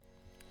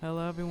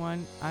Hello,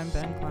 everyone. I'm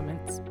Ben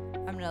Clements.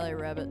 I'm Nellie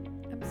Rabbit.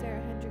 I'm Sarah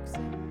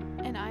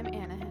Hendrickson. And I'm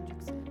Anna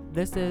Hendrickson.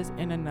 This is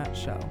In a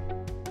Nutshell.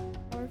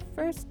 Our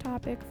first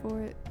topic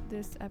for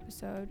this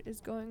episode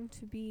is going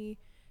to be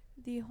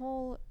the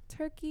whole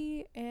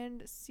Turkey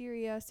and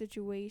Syria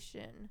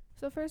situation.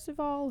 So first of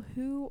all,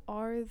 who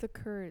are the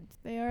Kurds?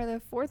 They are the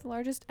fourth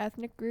largest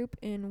ethnic group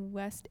in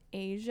West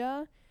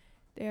Asia.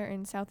 They are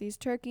in southeast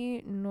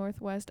Turkey,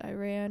 northwest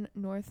Iran,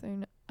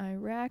 northern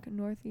Iraq,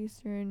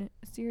 northeastern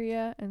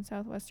Syria, and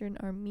southwestern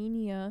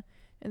Armenia,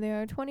 and they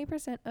are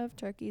 20% of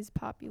Turkey's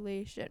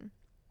population.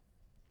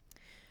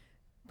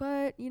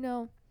 But,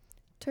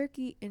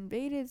 Turkey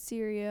invaded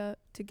Syria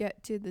to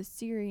get to the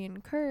Syrian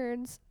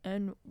Kurds,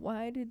 and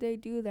why did they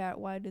do that?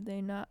 Why did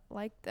they not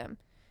like them?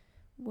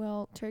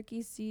 Well,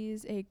 Turkey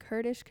sees a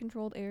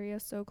Kurdish-controlled area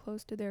so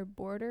close to their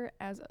border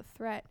as a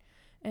threat,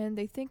 and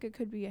they think it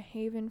could be a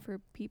haven for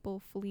people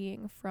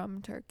fleeing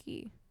from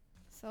Turkey.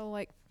 So,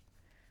 what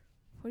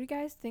do you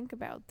guys think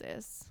about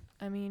this?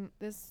 I mean,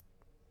 this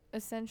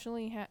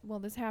essentially,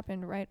 this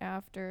happened right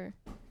after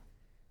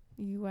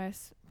the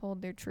U.S.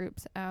 pulled their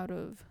troops out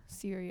of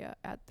Syria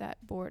at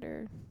that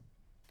border.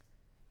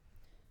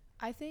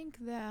 I think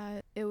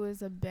that it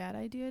was a bad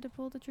idea to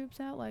pull the troops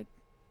out.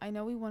 I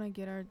know we want to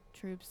get our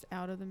troops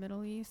out of the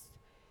Middle East,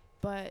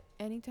 but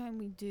anytime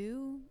we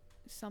do,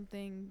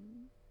 something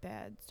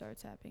bad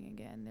starts happening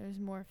again. There's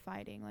more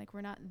fighting.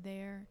 We're not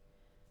there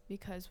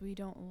because we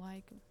don't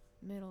like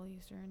Middle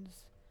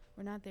Easterns.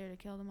 We're not there to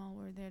kill them all.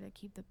 We're there to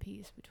keep the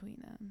peace between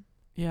them.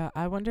 Yeah,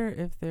 I wonder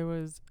if there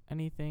was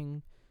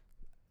anything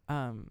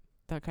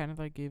that kind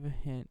of gave a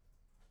hint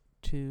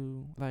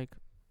to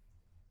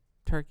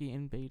Turkey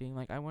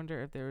invading. I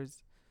wonder if there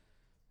was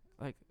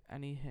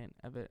any hint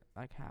of it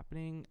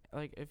happening,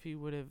 if he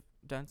would have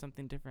done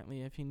something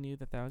differently, if he knew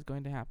that was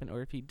going to happen,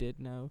 or if he did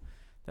know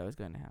that was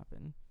going to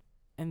happen.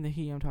 And the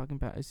he I'm talking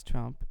about is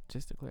Trump,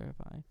 just to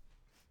clarify.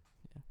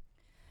 Yeah.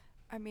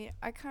 I mean,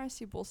 I kind of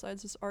see both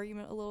sides of this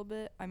argument a little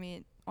bit. I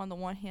mean, on the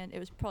one hand, it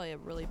was probably a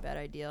really bad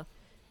idea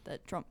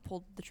that Trump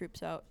pulled the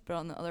troops out. But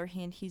on the other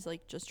hand, he's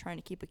just trying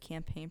to keep a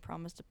campaign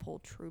promise to pull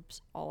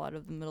troops all out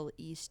of the Middle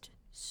East.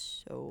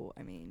 So,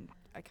 I mean,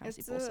 I kind of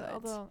see both sides.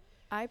 Although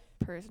I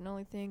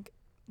personally think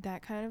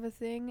that kind of a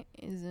thing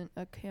isn't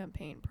a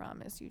campaign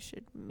promise you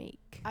should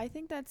make. I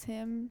think that's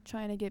him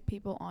trying to get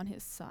people on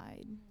his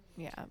side.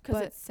 Yeah,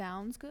 because it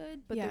sounds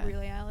good, but yeah. The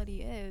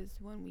reality is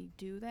when we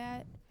do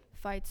that,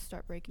 fights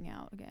start breaking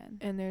out again.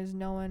 And there's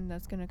no one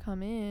that's going to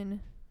come in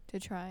to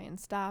try and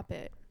stop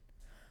it.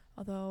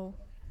 Although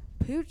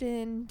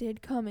Putin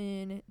did come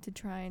in to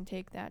try and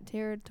take that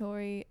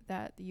territory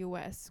that the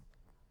U.S.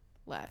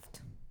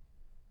 left,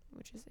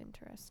 which is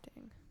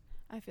interesting.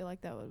 I feel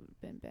like that would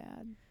have been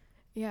bad.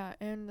 Yeah,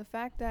 and the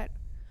fact that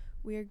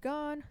we're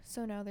gone,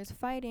 so now there's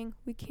fighting,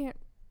 we can't.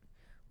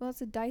 Well,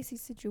 it's a dicey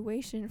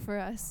situation for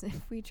us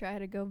if we try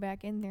to go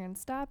back in there and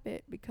stop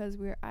it, because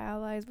we're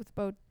allies with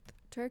both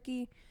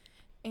Turkey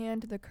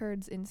and the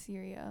Kurds in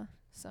Syria.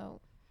 So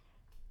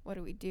what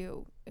do we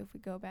do if we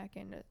go back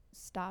in to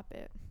stop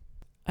it?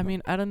 I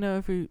mean, I don't know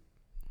if we...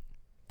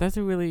 That's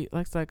a really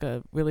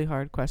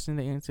hard question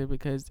to answer,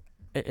 because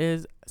it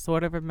is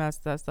sort of a mess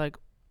that's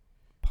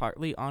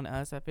partly on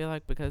us, I feel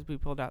because we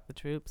pulled out the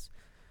troops.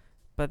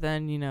 But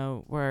then,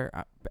 we're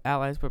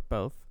allies with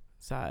both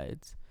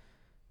sides.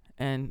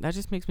 And that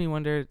just makes me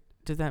wonder,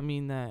 does that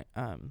mean that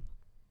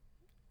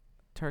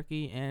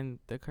Turkey and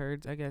the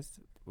Kurds, I guess,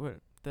 were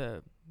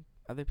the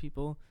other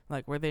people,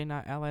 were they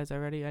not allies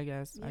already, I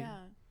guess? Yeah,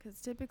 because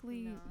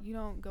typically you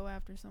don't go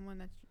after someone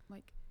that's,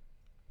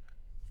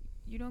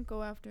 you don't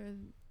go after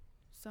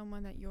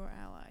someone that your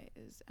ally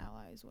is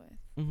allies with.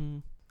 Mm-hmm.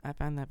 I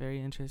find that very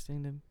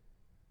interesting.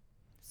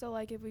 So,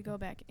 if we go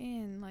back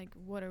in,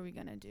 what are we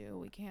going to do?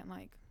 We can't,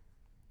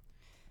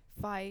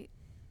 fight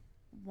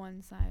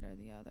one side or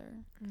the other.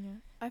 Yeah.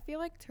 I feel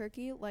like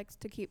Turkey likes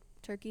to keep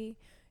Turkey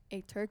a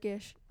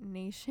Turkish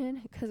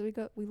nation, because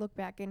we look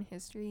back in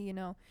history,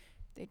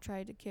 they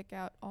tried to kick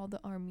out all the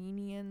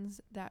Armenians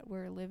that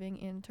were living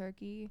in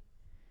Turkey,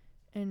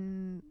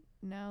 and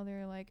now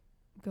they're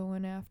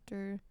going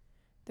after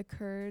the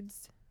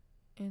Kurds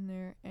in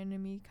their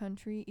enemy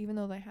country. Even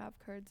though they have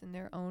Kurds in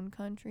their own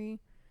country,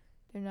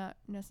 they're not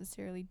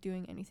necessarily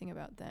doing anything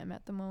about them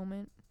at the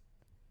moment.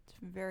 It's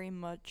very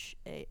much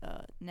a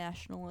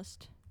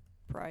nationalist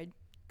pride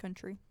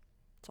country.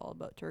 It's all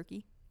about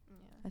Turkey,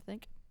 I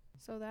think.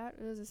 So that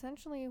is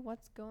essentially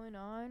what's going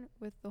on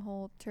with the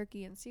whole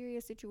Turkey and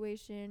Syria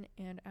situation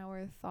and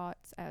our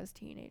thoughts as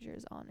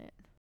teenagers on it.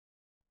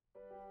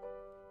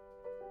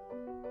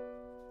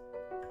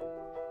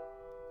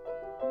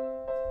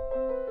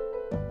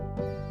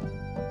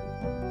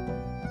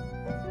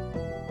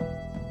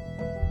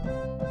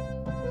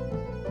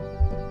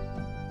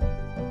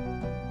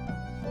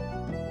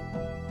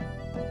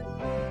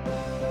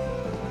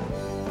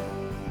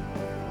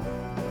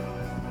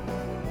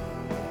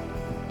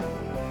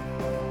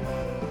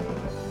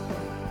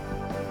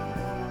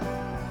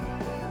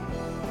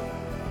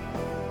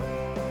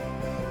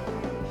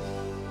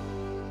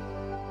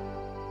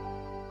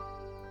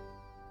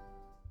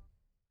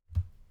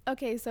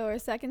 Okay, so our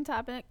second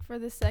topic for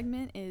this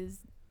segment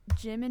is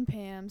Jim and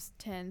Pam's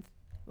 10th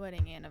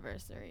wedding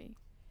anniversary.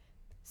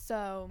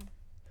 So,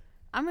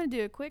 I'm going to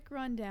do a quick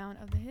rundown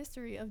of the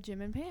history of Jim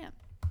and Pam.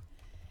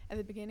 At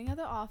the beginning of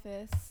The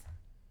Office,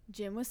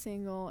 Jim was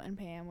single and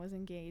Pam was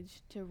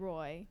engaged to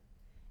Roy.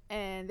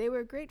 And they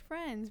were great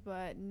friends,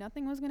 but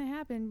nothing was going to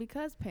happen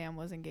because Pam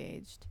was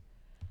engaged.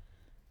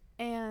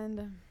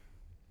 And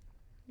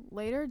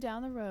later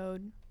down the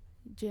road,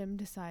 Jim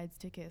decides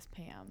to kiss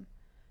Pam.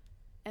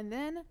 And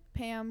then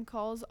Pam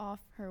calls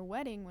off her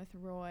wedding with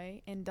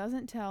Roy and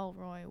doesn't tell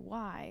Roy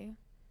why.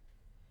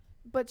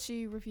 But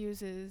she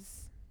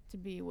refuses to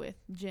be with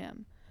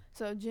Jim.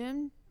 So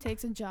Jim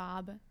takes a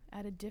job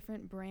at a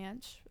different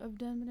branch of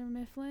Dunder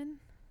Mifflin,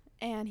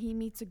 and he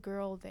meets a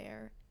girl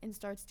there and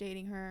starts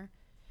dating her.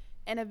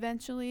 And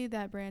eventually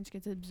that branch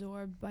gets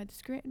absorbed by the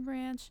Scranton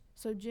branch.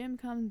 So Jim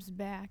comes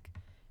back,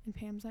 and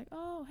Pam's like,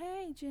 "Oh,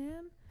 hey,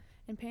 Jim."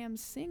 And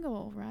Pam's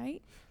single,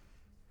 right?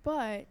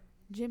 But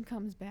Jim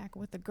comes back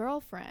with a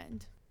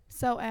girlfriend.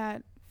 So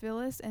at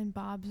Phyllis and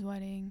Bob's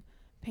wedding,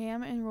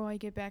 Pam and Roy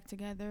get back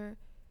together.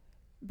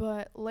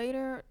 But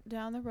later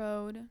down the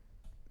road,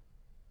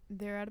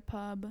 they're at a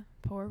pub,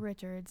 Poor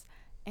Richard's,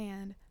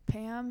 and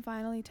Pam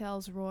finally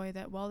tells Roy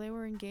that while they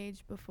were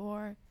engaged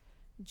before,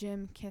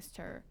 Jim kissed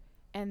her,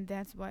 and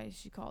that's why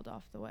she called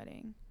off the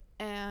wedding.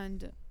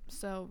 And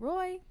so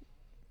Roy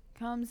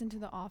comes into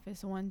the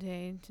office one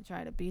day to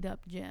try to beat up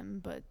Jim,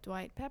 but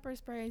Dwight pepper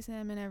sprays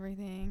him and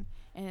everything,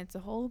 and it's a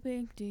whole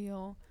big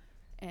deal.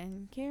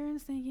 And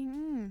Karen's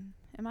thinking,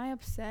 am I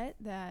upset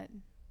that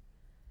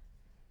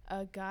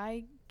a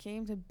guy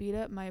came to beat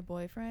up my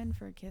boyfriend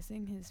for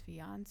kissing his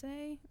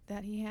fiance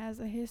that he has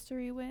a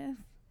history with?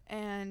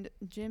 And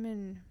Jim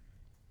and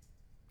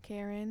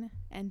Karen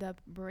end up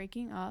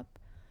breaking up,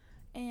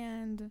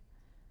 and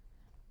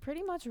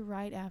pretty much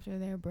right after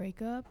their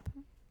breakup,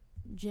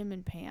 Jim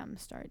and Pam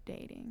start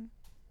dating.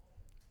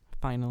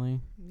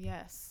 Finally.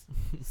 Yes.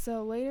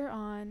 So later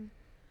on,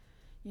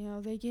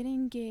 they get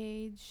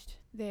engaged.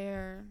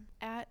 They're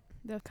at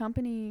the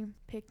company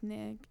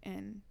picnic,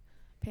 and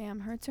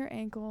Pam hurts her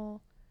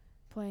ankle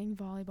playing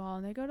volleyball,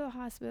 and they go to the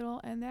hospital,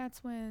 and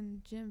that's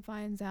when Jim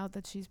finds out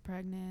that she's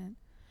pregnant.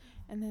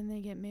 And then they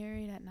get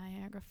married at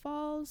Niagara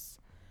Falls,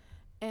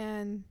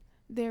 and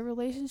their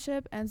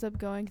relationship ends up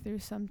going through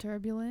some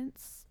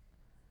turbulence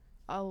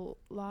a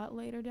lot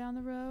later down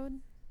the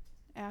road.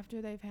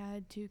 After they've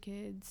had 2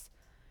 kids,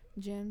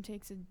 Jim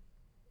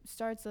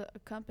starts a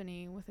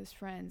company with his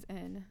friends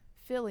in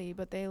Philly,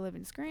 but they live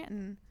in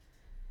Scranton.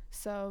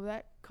 So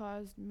that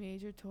caused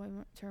major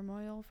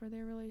turmoil for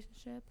their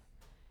relationship,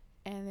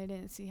 and they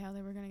didn't see how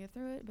they were going to get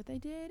through it, but they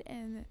did.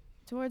 And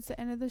towards the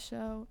end of the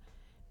show,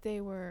 they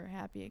were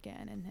happy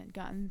again and had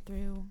gotten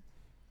through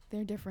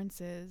their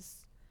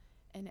differences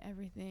and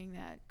everything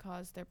that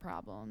caused their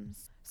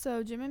problems.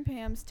 So Jim and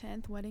Pam's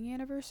 10th wedding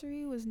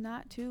anniversary was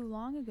not too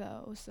long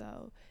ago,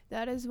 so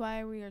that is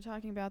why we are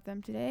talking about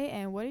them today.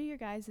 And what are your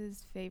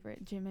guys'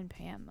 favorite Jim and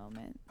Pam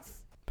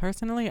moments?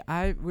 Personally,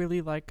 I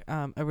really like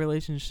a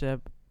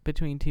relationship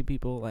between 2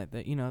 people like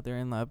that, they're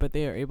in love, but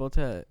they are able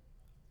to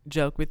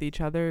joke with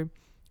each other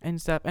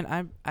and stuff.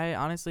 And I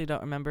honestly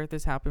don't remember if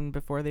this happened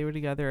before they were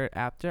together or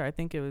after. I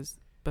think it was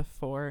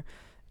before.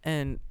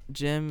 And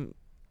Jim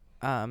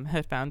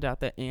had found out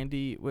that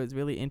Andy was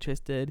really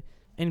interested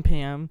in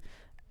Pam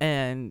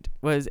and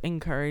was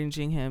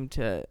encouraging him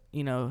to,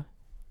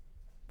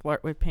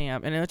 flirt with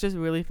Pam. And it was just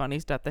really funny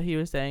stuff that he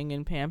was saying,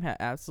 and Pam had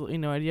absolutely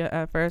no idea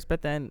at first,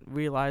 but then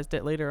realized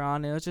it later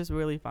on. It was just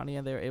really funny,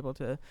 and they were able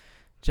to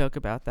joke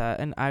about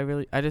that, and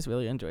I just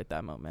really enjoyed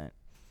that moment.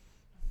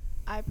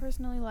 I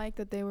personally like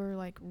that they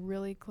were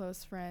really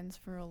close friends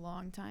for a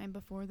long time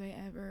before they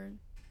ever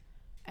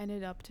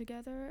ended up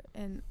together,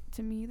 and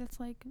to me that's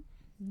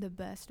the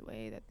best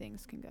way that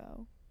things can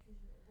go,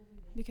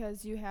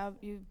 because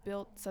you've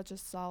built such a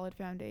solid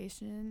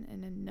foundation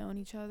and have known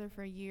each other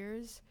for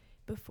years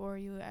before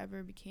you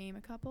ever became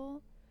a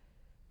couple.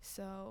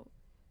 So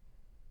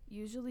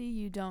usually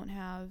you don't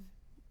have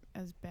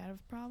as bad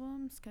of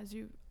problems because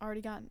you've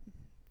already gotten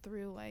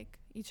through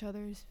each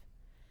other's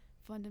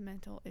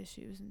fundamental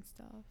issues and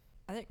stuff.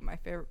 I think my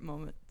favorite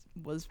moment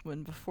was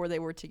when before they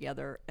were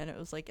together, and it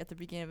was at the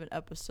beginning of an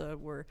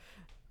episode where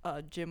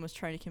Jim was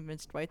trying to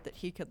convince Dwight that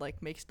he could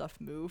make stuff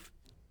move,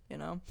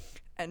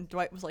 and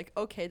Dwight was like,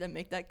 okay, then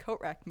make that coat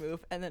rack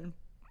move, and then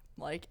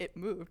it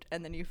moved,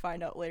 and then you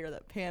find out later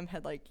that Pam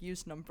had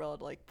used an umbrella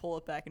to pull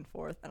it back and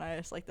forth, and I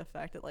just like the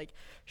fact that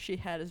she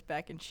had his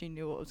back and she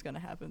knew what was going to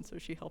happen, so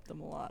she helped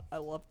him a lot. I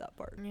love that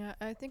part. Yeah,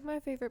 I think my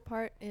favorite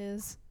part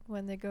is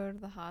when they go to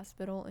the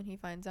hospital and he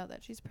finds out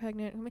that she's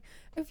pregnant. I mean,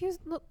 if you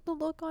look the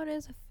look on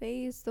his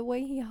face, the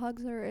way he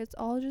hugs her, it's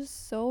all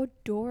just so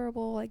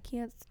adorable. I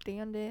can't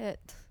stand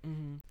it.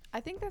 Mm-hmm. I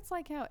think that's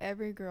how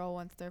every girl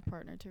wants their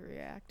partner to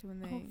react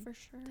when they for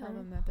sure. tell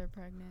them that they're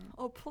pregnant.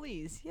 Oh,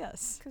 please,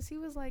 yes. Because he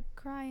was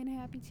crying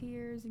happy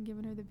tears and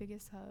giving her the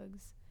biggest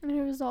hugs. And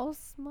it was all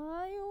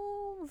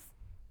smiles.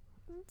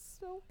 It's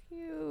so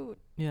cute.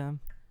 Yeah.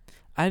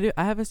 I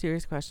have a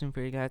serious question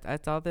for you guys. I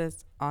saw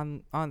this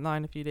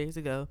online a few days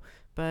ago,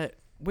 but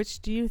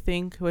which do you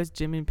think was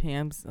Jim and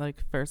Pam's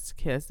like first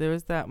kiss? There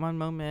was that one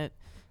moment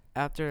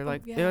after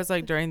it yeah, was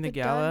like during the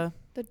gala,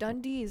 The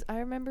Dundies. I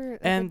remember.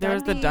 and there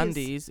was the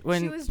Dundies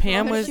when was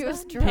Pam drunk. was She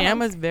was Pam drunk.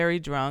 was very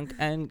drunk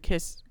and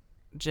kissed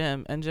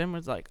Jim, and Jim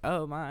was like,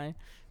 "Oh my,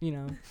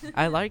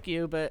 I like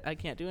you, but I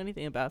can't do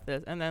anything about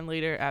this." And then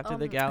later after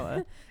the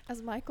gala,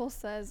 As Michael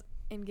says,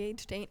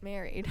 engaged ain't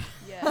married.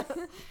 Yes.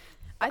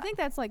 I think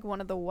that's like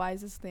one of the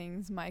wisest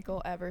things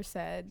Michael ever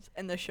said.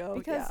 In the show,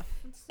 Because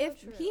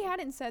if he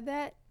hadn't said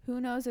that,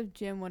 who knows if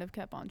Jim would have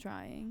kept on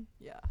trying.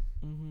 yeah.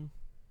 hmm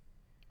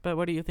But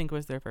what do you think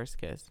was their first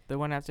kiss? The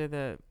one after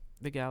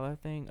the gala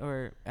thing,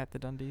 or at the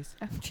Dundies?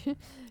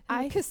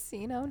 I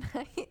casino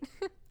night.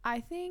 I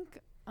think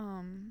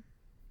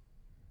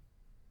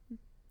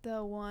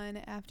the one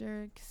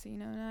after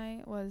casino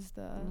night was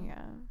the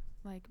Yeah,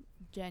 like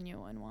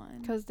genuine one.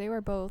 because they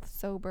were both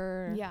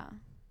sober. Yeah.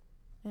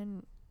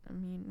 And I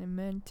mean, they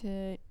meant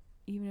it.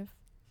 Even if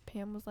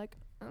Pam was like,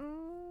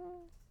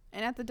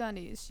 And at the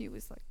Dundies, she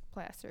was like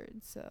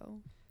plastered, so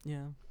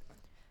Yeah.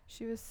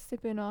 she was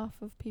sipping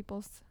off of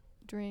people's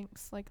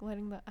drinks, like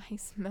letting the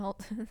ice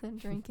melt and then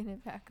drinking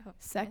it back up.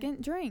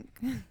 second drink.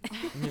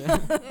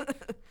 Yeah.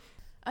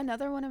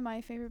 Another one of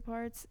my favorite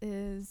parts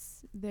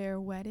is their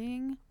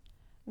wedding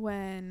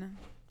when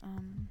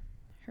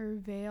her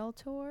veil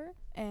tore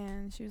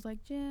and she was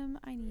like, Jim,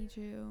 I need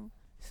you.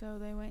 So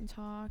they went and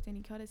talked and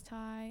he cut his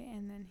tie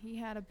and then he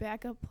had a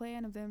backup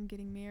plan of them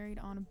getting married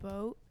on a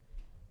boat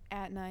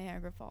at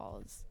Niagara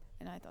Falls.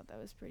 And I thought that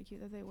was pretty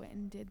cute that they went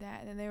and did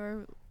that. And they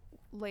were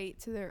late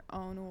to their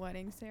own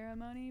wedding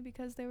ceremony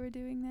because they were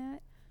doing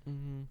that.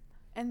 hmm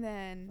And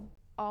then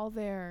all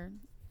their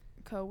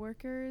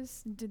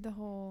coworkers did the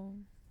whole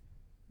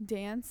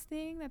dance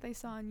thing that they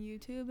saw on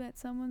YouTube at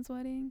someone's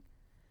wedding.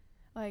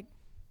 Like,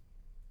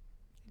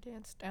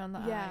 Danced down the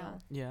Yeah.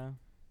 aisle. Yeah.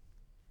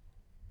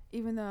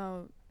 even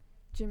though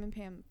Jim and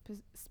Pam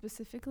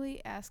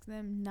specifically asked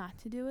them not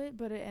to do it,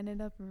 but it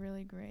ended up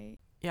really great.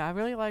 Yeah, I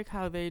really like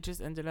how they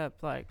just ended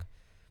up like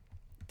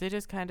they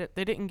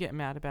didn't get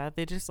mad about it.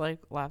 They just like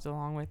laughed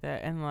along with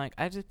it, and like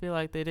I just feel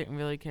like they didn't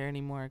really care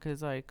anymore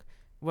because like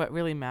what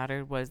really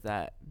mattered was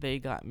that they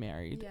got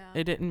married. Yeah.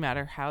 It didn't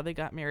matter how they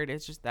got married.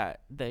 It's just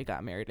that they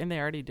got married, and they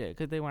already did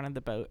because they wanted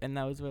the boat, and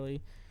that was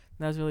really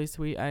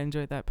sweet. I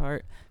enjoyed that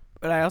part,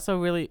 but I also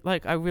really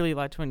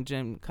liked when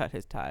Jim cut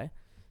his tie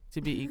to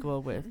be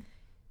equal with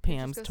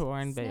Pam's goes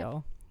torn snip.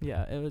 veil.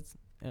 Yeah, it was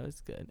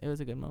good. It was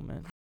a good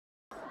moment.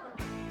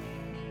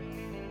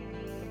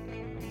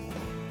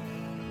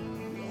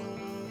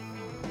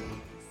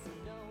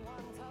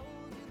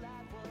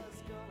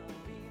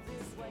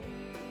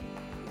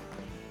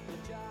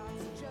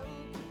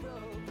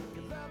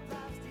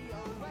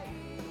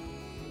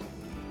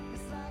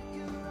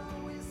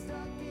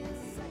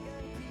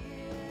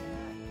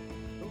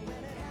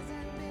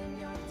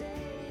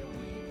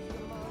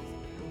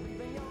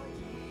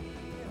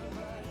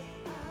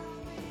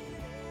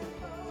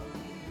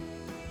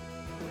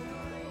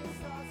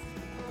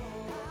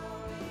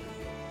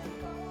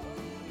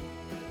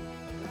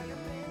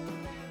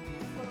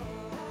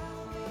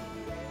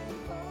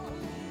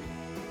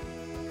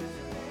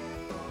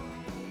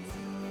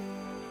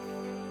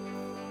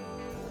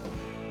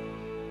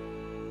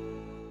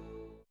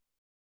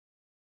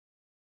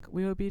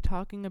 We will be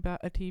talking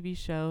about a TV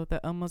show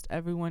that almost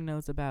everyone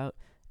knows about.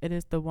 It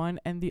is the one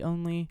and the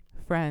only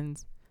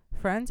Friends.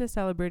 Friends is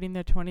celebrating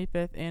their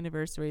 25th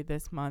anniversary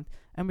this month,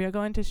 and we are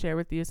going to share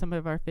with you some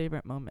of our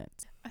favorite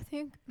moments. I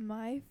think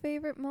my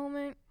favorite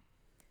moment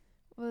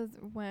was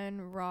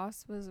when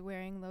Ross was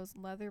wearing those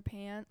leather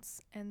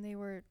pants and they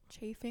were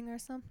chafing or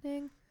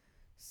something.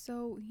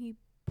 So he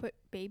put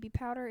baby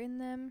powder in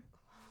them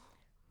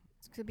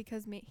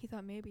because he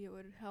thought maybe it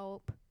would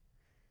help.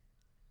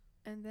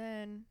 And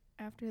then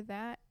after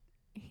that,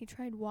 he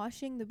tried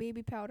washing the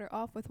baby powder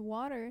off with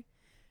water,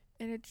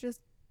 and it just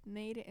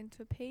made it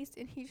into paste,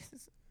 and he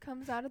just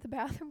comes out of the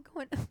bathroom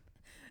going,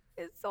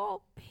 it's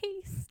all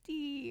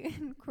pasty,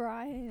 and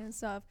crying and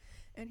stuff.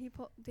 And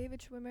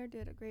David Schwimmer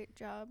did a great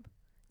job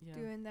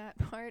doing that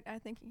part. I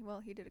think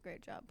he did a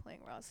great job playing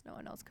Ross. No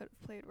one else could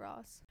have played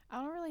Ross.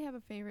 I don't really have a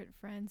favorite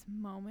Friends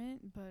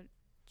moment, but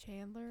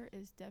Chandler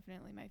is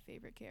definitely my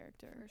favorite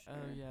character. For sure.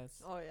 Oh, yes.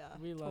 Oh yeah.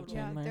 We love totally.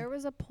 Chandler. Yeah, there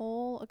was a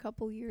poll a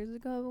couple years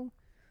ago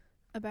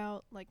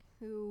about like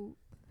who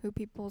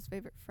people's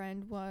favorite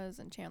friend was,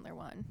 and Chandler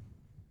won.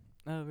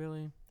 Oh,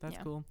 really? That's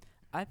Yeah. cool.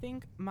 I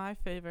think my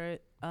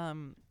favorite,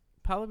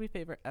 probably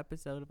favorite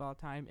episode of all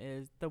time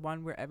is the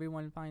one where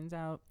everyone finds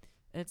out.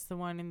 It's the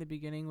one in the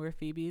beginning where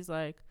Phoebe's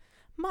like,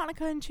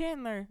 Monica and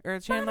Chandler, or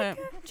Chandler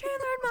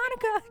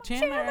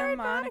and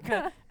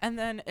Monica. And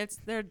then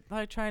they're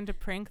like trying to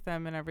prank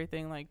them and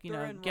everything, like,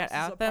 They're in get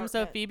Ross's at them.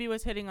 So apartment. Phoebe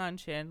was hitting on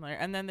Chandler,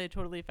 and then they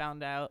totally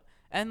found out.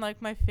 And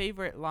like my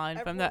favorite line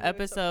from Everyone that knew except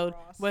for episode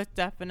Ross.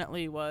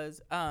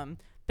 was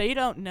they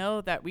don't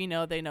know that we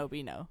know they know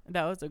we know.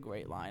 That was a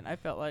great line. I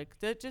felt like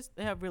they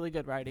have really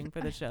good writing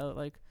for the show.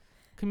 Like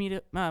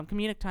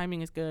comedic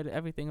timing is good.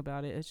 Everything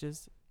about it is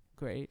just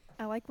great.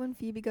 I like when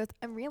Phoebe goes,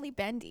 "I'm really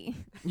bendy."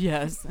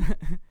 Yes.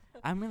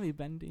 I'm really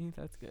bendy.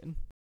 That's good.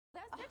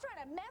 They're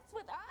trying to mess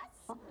with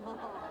us.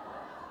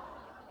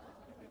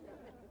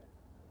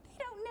 They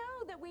don't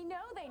know that we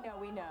know they know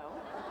we know.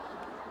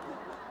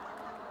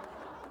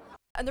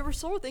 And there were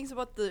several things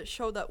about the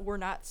show that were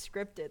not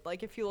scripted.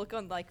 Like if you look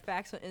on like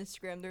facts on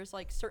Instagram, there's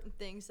like certain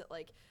things that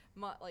like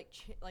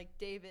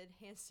David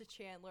hands to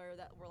Chandler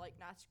that were like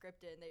not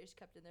scripted, and they just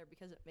kept in there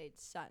because it made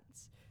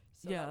sense.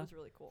 So Yeah. that was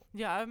really cool.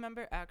 Yeah, I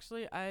remember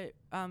actually I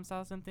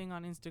saw something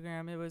on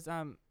Instagram. It was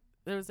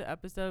there was an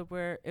episode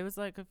where it was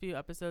like a few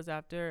episodes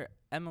after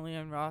Emily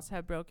and Ross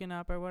had broken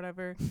up or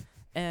whatever,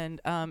 and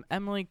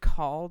Emily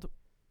called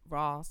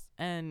Ross,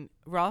 and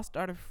Ross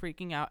started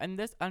freaking out. And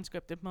this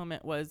unscripted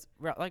moment was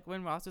like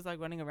when Ross was like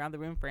running around the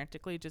room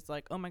frantically, just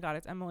like, oh my God,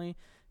 it's Emily.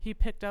 He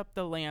picked up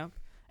the lamp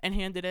and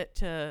handed it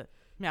to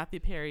Matthew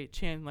Perry,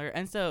 Chandler.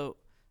 And so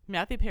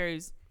Matthew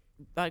Perry's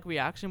like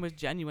reaction was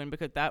genuine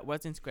because that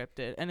wasn't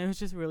scripted, and it was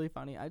just really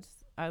funny.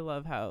 I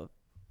love how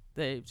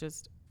they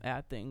just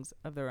add things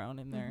of their own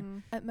in there.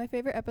 My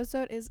favorite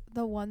episode is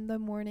the one the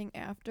morning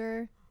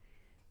after,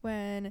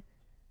 when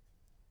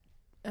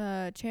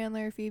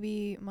Chandler,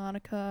 Phoebe,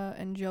 Monica,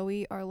 and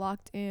Joey are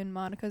locked in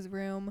Monica's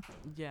room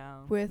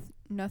Yeah. with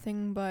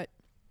nothing but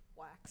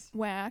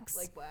wax,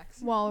 Like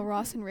wax. while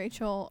Ross and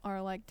Rachel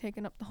are like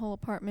taking up the whole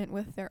apartment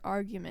with their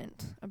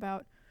argument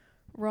about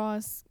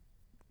Ross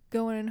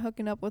going and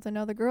hooking up with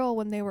another girl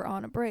when they were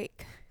on a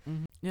break.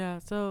 Yeah.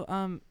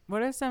 So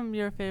what are some of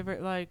your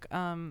favorite like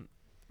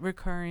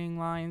recurring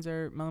lines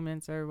or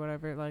moments or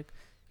whatever, like,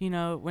 you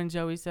know, when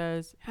Joey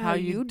says how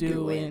you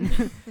doing?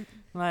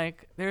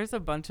 Like there's a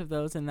bunch of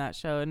those in that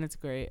show, and it's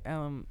great.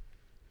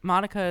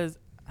 Monica's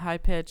high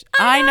pitch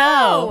I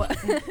know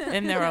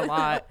in there a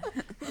lot.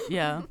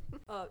 Yeah.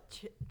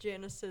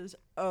 Janice's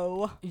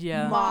oh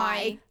Yeah.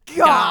 my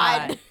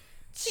God.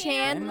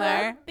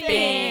 Chandler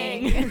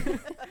Bing.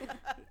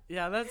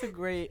 Yeah, that's a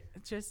great,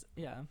 just,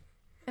 yeah.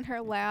 And her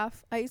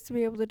laugh, I used to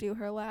be able to do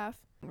her laugh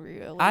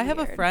really I have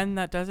a weird. friend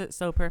that does it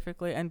so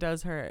perfectly and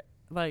does her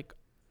like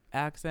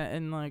accent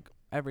and like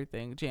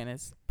everything,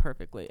 Janice,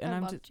 perfectly. And I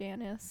I'm love just,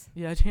 Janice.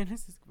 yeah,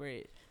 Janice is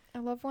great. I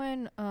love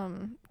when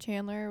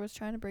Chandler was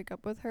trying to break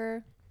up with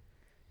her,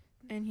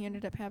 and he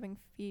ended up having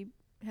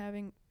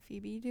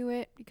Phoebe do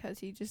it because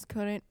he just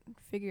couldn't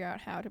figure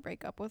out how to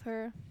break up with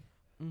her.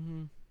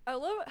 I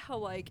love how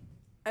like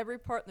every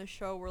part in the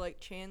show where like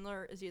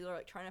Chandler is either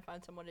like trying to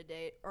find someone to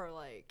date or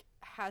like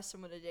has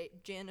someone to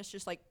date, Janice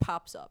just like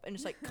pops up and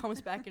just like comes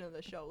back into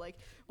the show. Like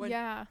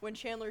when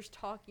Chandler's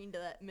talking to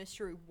that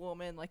mystery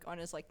woman like on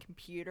his like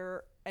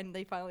computer and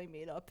they finally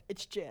meet up,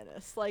 it's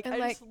Janice. Like And, I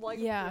like, just like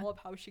yeah. love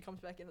how she comes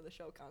back into the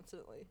show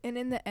constantly. And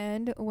in the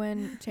end,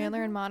 when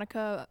Chandler and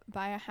Monica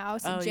buy a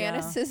house, Oh,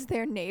 Janice is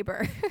their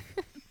neighbor.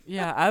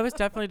 Yeah, I was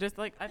definitely just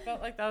like, I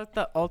felt like that was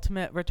the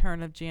ultimate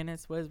return of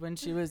Janice, was when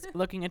she was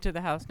looking into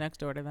the house next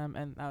door to them,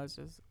 and I was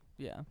just,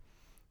 yeah,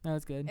 that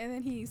was good. And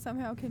then he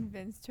somehow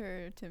convinced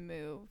her to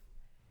move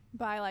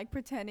by like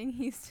pretending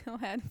he still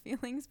had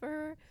feelings for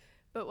her.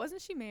 But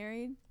wasn't she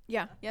married?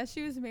 Yeah. Yeah,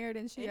 she was married,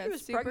 and she And he got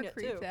was super pregnant,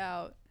 creeped too.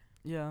 out.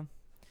 Yeah.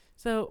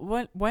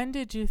 So when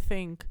did you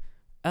think,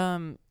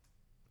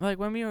 like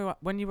when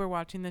you were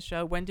watching the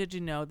show, when did you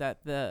know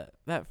that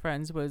that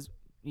Friends was,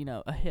 you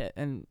know, a hit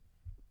and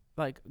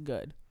like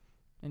good,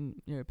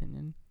 in your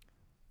opinion?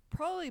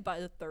 Probably by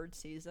the third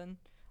season,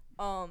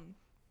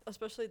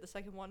 especially the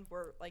second one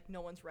where like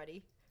no one's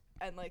ready,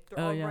 and like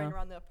they're all running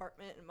around the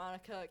apartment, and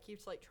Monica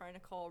keeps like trying to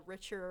call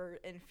Richard,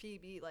 and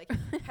Phoebe like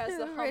has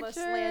the hummus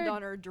land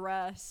on her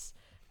dress,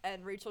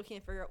 and Rachel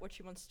can't figure out what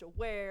she wants to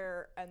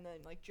wear, and then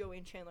like Joey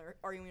and Chandler are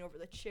arguing over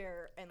the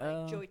chair, and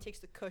like Joey takes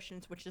the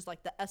cushions, which is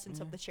like the essence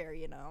of the chair,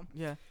 you know.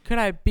 Yeah. Could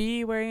I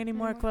be wearing any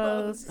more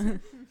clothes?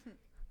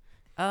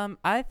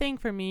 I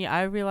think for me,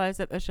 I realized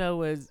that the show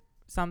was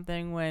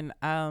something when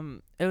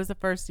it was the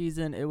first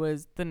season. It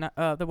was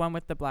the one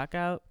with the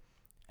blackout,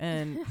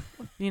 and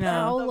you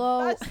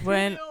know,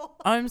 when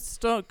I'm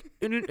stuck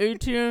in an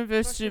ATM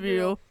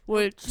vestibule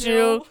with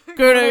Jill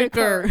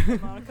Goodacre.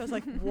 And Monica's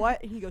like,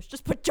 what? And he goes,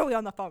 just put Joey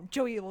on the phone.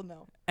 Joey will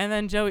know. And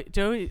then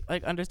Joey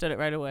like understood it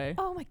right away.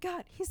 Oh my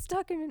God, he's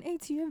stuck in an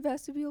ATM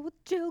vestibule with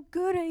Jill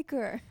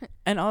Goodacre.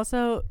 And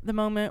also the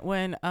moment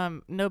when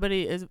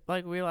nobody is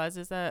like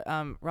realizes that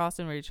Ross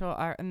and Rachel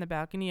are in the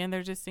balcony and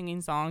they're just singing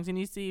songs, and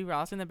you see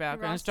Ross in the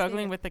background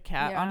struggling with the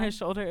cat on his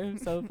shoulder. It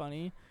was so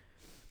funny.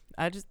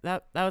 I just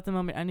that was the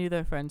moment I knew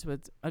that Friends was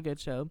a good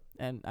show,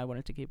 and I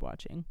wanted to keep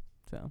watching.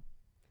 So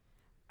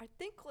I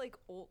think like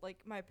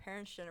my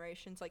parents'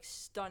 generation's like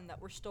stunned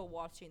that we're still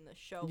watching the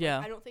show. Yeah.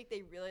 Like, I don't think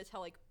they realized how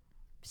like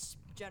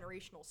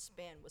generational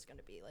span was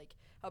gonna be, like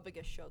how big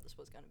a show this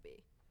was gonna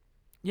be.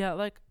 yeah,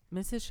 like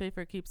Mrs.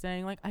 Schaefer keeps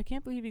saying like, I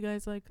can't believe you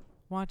guys like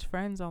watch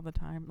Friends all the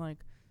time. Like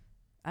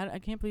I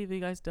can't believe you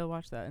guys still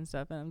watch that and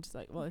stuff. And I'm just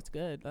like, well, it's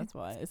good. That's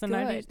why. It's the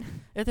 90s.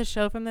 It's a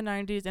show from the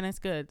 90s, and it's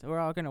good. We're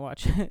all going to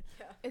watch it.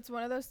 Yeah. It's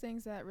one of those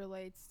things that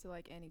relates to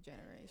like any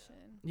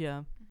generation.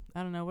 Yeah.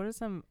 I don't know. What are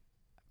some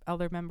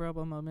other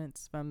memorable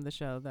moments from the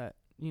show that,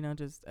 you know,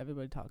 just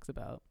everybody talks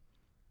about?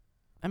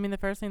 I mean, the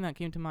first thing that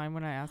came to mind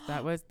when I asked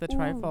that was the Ooh.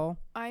 trifle.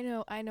 I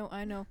know.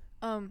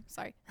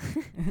 Sorry.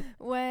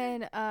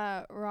 When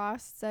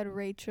Ross said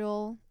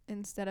Rachel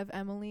instead of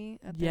Emily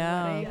at their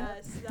Yeah. wedding.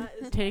 Yes, that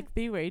is Take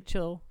the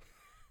Rachel.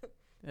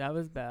 That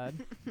was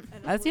bad.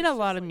 And I've seen a Emily's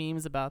lot just of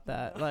memes about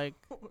that. no. Like,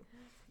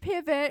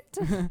 Pivot.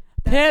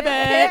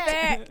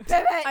 pivot.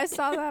 I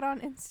saw that on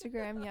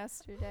Instagram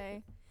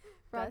yesterday.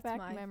 Brought That's back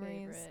my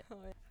memories.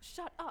 favorite.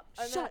 Shut up!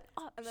 Shut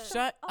up. And then,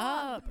 Shut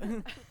up.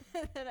 and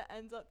then it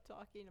ends up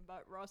talking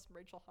about Ross and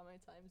Rachel, how many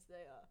times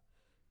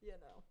they,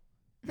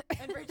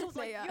 and Rachel's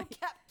like, They, you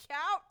kept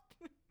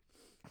count.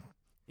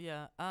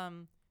 Yeah.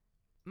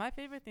 My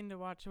favorite thing to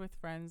watch with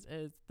friends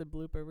is the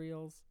blooper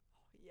reels.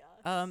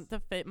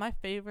 Yes. My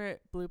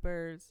favorite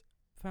bloopers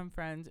from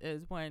Friends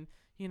is when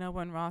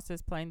Ross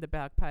is playing the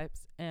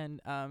bagpipes and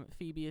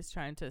Phoebe is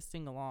trying to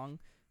sing along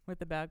with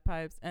the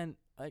bagpipes, and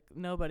like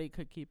nobody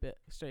could keep it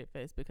straight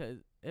face because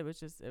it was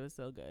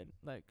so good.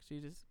 Like she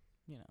just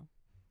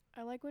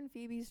I like when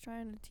Phoebe's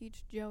trying to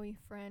teach Joey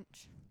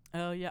French.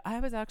 Oh yeah, I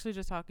was actually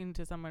just talking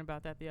to someone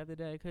about that the other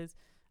day because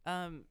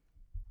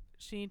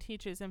she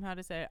teaches him how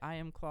to say I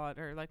am Claude,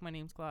 or like my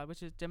name's Claude,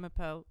 which is Je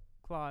m'appelle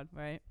Claude,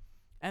 right?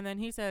 And then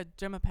he said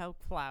Je m'appelle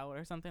Plow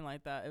or something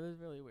like that. It was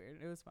really weird.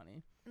 It was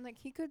funny. And like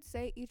he could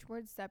say each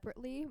word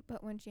separately,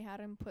 but when she had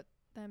him put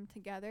them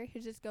together,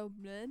 he'd just go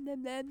blah blah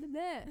blah blah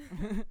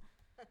blah.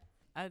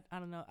 I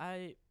don't know.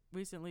 I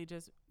recently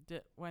just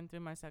went through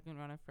my second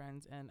run of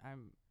Friends, and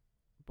I'm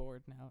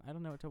bored now. I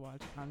don't know what to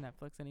watch on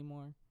Netflix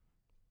anymore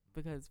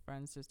because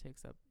Friends just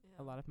takes up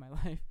a lot of my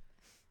life.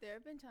 There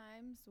have been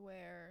times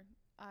where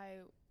I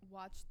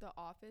watched The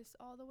Office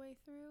all the way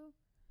through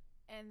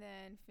and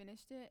then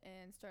finished it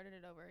and started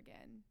it over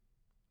again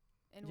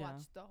and Yeah.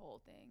 watched the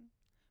whole thing.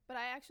 But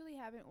I actually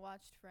haven't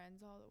watched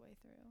Friends all the way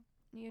through.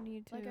 You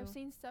need to. Like I've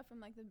seen stuff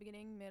from like the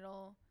beginning,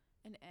 middle,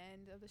 and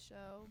end of the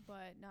show,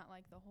 but not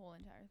like the whole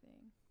entire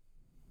thing.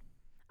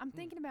 I'm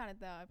thinking about it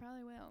though. I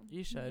probably will.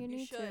 You should. You You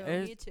need should. to.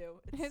 It's- Me too.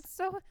 It's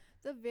so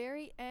the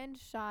very end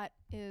shot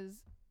is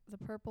the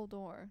purple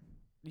door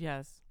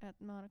Yes. at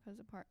Monica's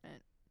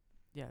apartment.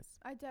 Yes.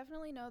 I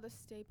definitely know the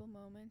staple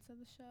moments of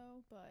the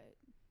show, but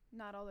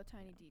not all the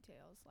tiny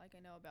details like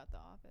I know about The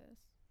Office.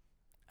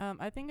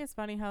 I think it's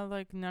funny how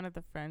like none of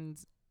the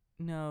friends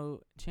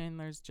know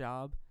Chandler's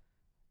job,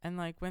 and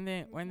like when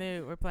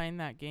they were playing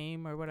that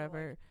game or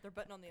whatever, They're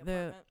betting on the the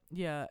apartment.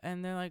 yeah,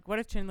 and they're like, "What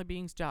is Chandler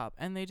Bing's job?"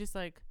 And they just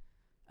like,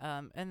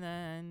 and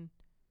then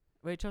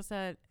Rachel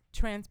said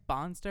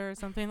transponster or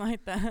something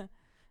like that,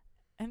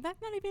 and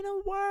that's not even a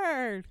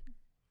word.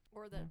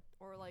 Or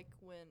or like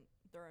when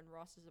they're in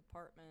Ross's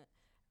apartment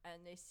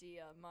and they see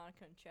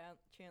Monica and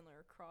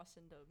Chandler cross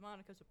into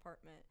Monica's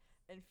apartment,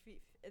 and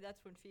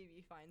that's when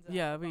Phoebe finds out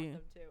Yeah, about we-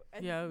 them too.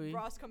 And yeah, we-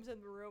 Ross comes in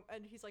the room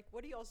and he's like,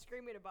 "What are y'all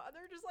screaming about?" And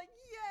they're just like,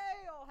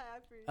 "Yay!" all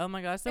happy. Oh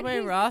my gosh, the And way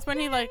he's Ross like, when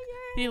he like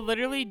 "Yay, he yay,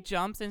 literally yay."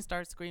 jumps and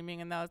starts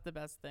screaming, and that was the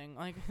best thing.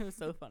 Like it was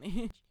so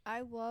funny.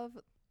 I love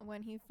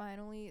when he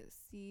finally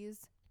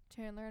sees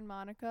Chandler and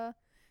Monica,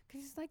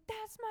 'cause he's like,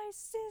 "That's my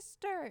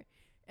sister,"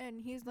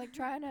 and he's like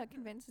trying to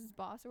convince his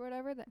boss or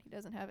whatever that he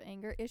doesn't have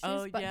anger issues,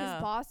 Oh, but yeah.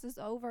 his boss is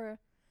over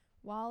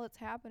while it's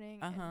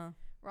happening, Uh huh. and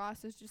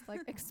Ross is just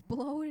like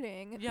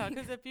exploding. Yeah,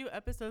 'cause a few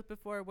episodes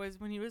before was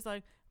when he was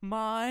like,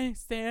 "My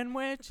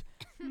sandwich,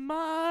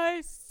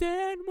 my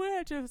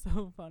sandwich." It was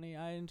so funny.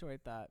 I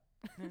enjoyed that.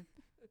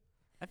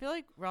 I feel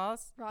like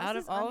Ross Ross out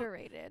is of all,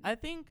 underrated. I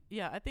think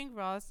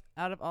Ross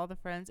out of all the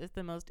friends is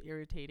the most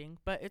irritating,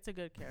 but it's a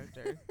good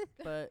character.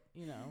 But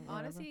whatever.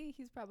 Honestly,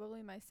 he's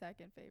probably my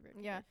second favorite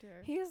Yeah.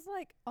 character. He's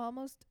like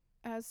almost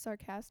as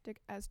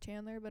sarcastic as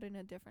Chandler, but in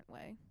a different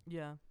way.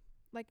 Yeah.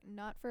 Like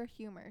not for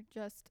humor,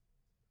 just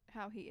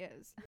how he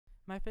is.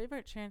 My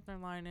favorite Chandler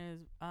line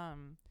is,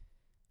 "I'm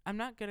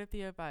not good at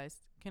the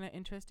advice. Can I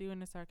interest you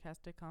in a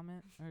sarcastic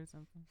comment or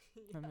something?"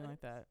 Something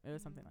like that. It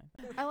was something like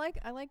that.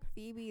 I like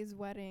Phoebe's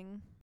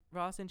wedding.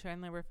 Ross and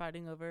Chandler were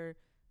fighting over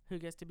who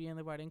gets to be in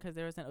the wedding 'cause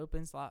there was an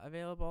open slot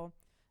available.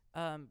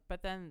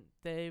 But then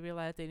they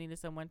realized they needed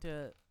someone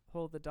to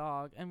hold the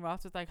dog, and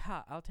Ross was like,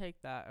 "Ha, I'll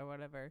take that," or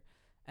whatever.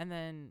 And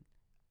then,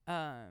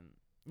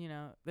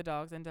 the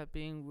dogs end up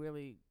being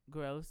really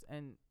gross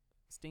and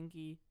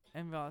stinky,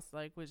 and Ross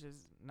was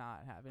just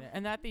not having it.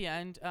 And at the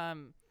end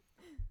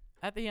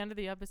of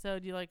the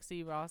episode, you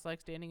see Ross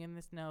standing in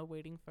the snow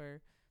waiting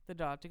for the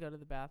dog to go to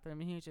the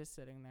bathroom, and he's just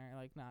sitting there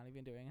not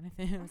even doing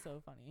anything. It was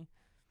so funny.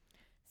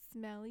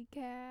 Smelly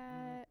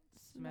cat.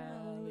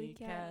 Smelly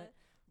cat,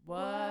 what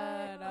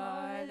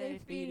are they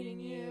feeding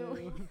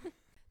you?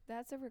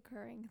 That's a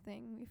recurring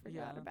thing we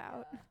forgot Yeah.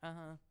 about.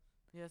 Uh-huh.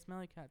 Yeah,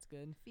 Smelly Cat's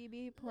good.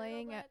 Phoebe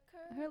playing at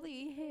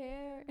curly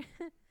hair.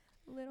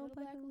 Little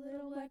black,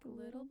 little black,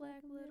 little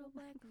black, little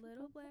black,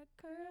 little black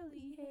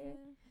curly hair.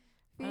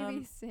 Phoebe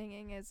Um,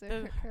 singing is a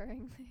the-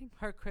 recurring thing.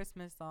 Her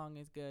Christmas song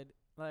is good.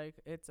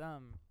 It's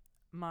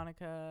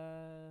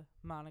Monica,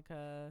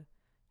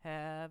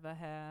 have a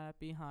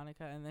happy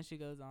Hanukkah, and then she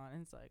goes on,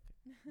 and it's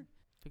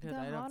because The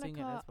I don't sing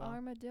it Hanukkah as well.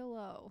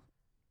 armadillo.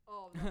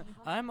 Oh,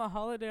 I'm a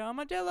holiday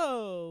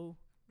armadillo.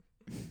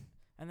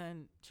 And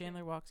then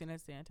Chandler walks in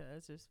as Santa.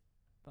 It's just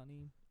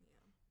funny.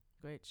 Yeah.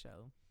 Great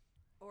show.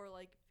 Or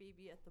like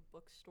Phoebe at the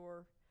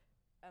bookstore,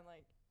 and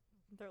like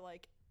they're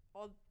like,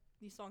 all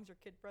these songs are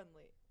kid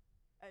friendly,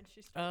 and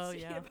she starts Oh,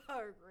 singing yeah. about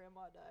her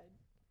grandma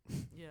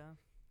died. Yeah.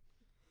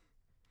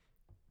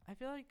 I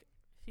feel like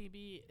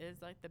Phoebe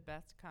is like the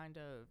best kind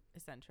of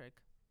eccentric,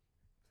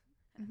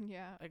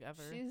 Yeah. like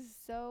ever. She's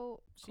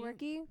so She-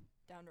 quirky.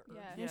 Down to earth.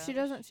 Yeah. And she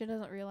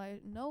doesn't realize,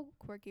 no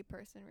quirky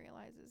person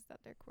realizes that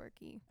they're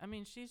quirky. I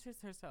mean, she's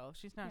just herself.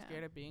 She's not Yeah.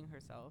 scared of being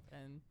herself.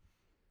 And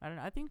I don't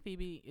know. I think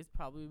Phoebe is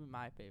probably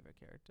my favorite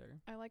character.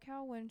 I like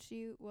how when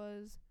she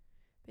was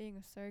being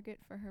a surrogate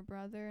for her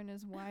brother and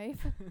his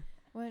wife,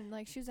 when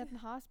like she was at the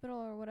hospital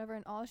or whatever,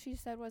 and all she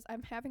said was,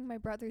 "I'm having my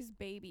brother's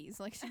babies."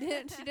 Like she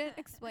didn't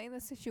explain the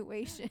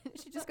situation.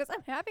 She just goes,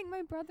 "I'm having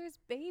my brother's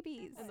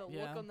babies." And the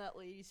Yeah. look on that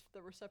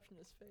the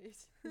receptionist's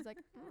face. He's like,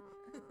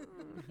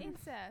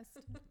 Incest.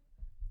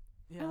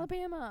 Yeah.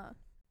 Alabama.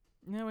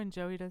 No, and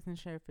Joey doesn't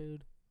share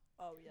food.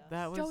 Oh yeah.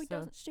 That was Joey so-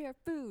 doesn't share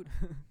food.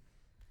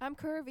 I'm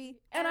curvy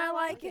and I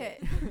like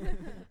it.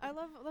 I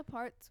love the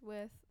parts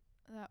with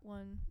that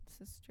one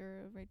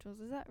sister of Rachel's.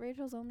 Is that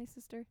Rachel's only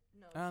sister?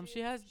 No.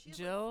 She has like,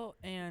 Jill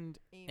and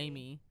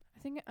Amy.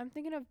 I'm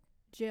thinking of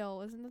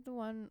Jill. Isn't that the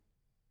one?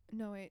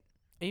 No, wait.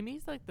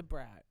 Amy's like the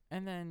brat,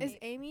 and then Is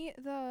Amy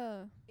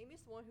the?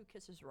 Amy's the one who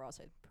kisses Ross.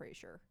 I'm pretty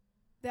sure.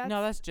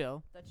 that's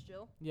Jill. That's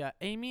Jill. Yeah,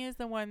 Amy is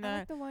the one I like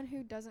that. the one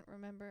who doesn't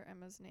remember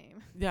Emma's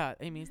name. Yeah,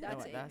 Amy's the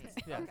That's one. Amy.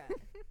 That's yeah. Okay.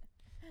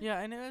 Yeah,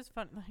 and it was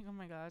fun. Like, oh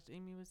my gosh,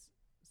 Amy was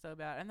so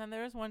bad. And then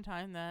there was one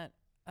time that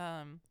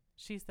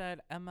she said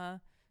Emma,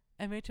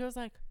 and Rachel was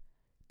like,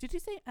 "Did you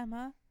say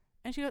Emma?"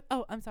 And she goes,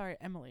 "Oh, I'm sorry,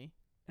 Emily."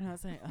 And I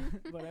was like,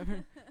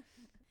 whatever.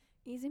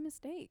 Easy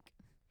mistake.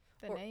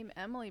 The Or- name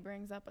Emily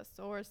brings up a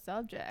sore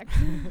subject.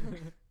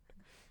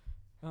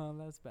 Oh,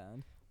 that's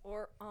bad.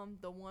 Or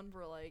the one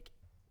where like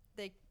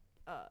they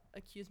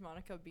accuse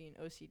Monica of being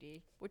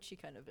OCD, which she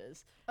kind of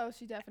is. Oh,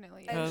 she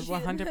definitely And is. she-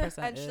 100%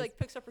 And she is. like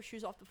picks up her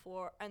shoes off the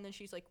floor, and then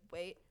she's like,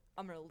 "Wait,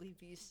 I'm gonna leave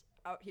these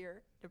out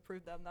here to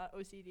prove that I'm not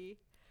OCD."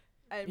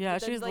 And Yeah,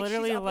 but then, she's like,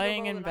 literally up the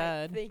laying middle in of the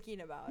night bed.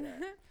 thinking about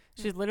it.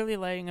 She's literally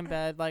laying in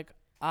bed, like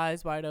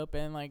eyes wide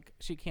open, like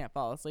she can't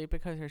fall asleep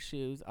because her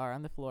shoes are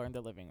on the floor in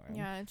the living room.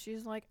 Yeah, and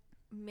she's like,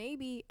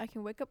 maybe I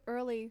can wake up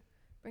early,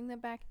 bring them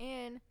back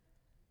in,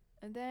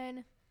 and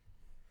then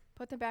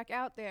put them back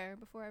out there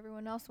before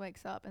everyone else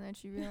wakes up. And then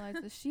she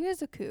realizes she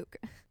is a kook.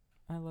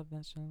 I love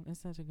that show. It's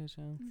such a good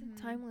show. It's Mhm.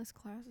 a timeless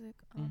classic,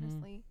 Mhm.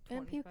 honestly. And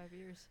 25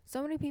 years.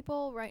 so many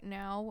people right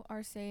now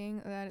are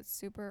saying that it's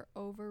super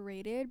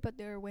overrated, but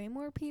there are way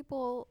more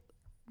people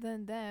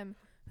than them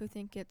who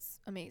think it's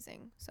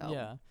amazing. So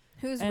Yeah.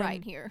 who's And-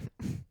 right here?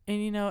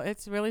 And you know,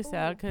 it's really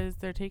sad Ooh. because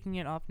they're taking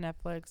it off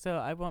Netflix, so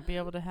I won't be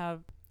able to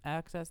have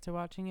access to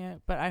watching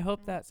it. But I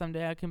hope that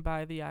someday I can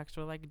buy the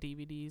actual like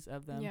DVDs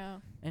of them Yeah.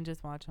 and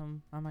just watch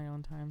them on my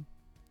own time.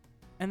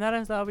 And that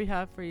is all we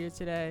have for you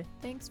today.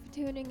 Thanks for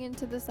tuning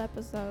into this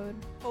episode.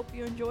 Hope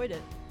you enjoyed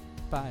it.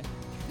 Bye.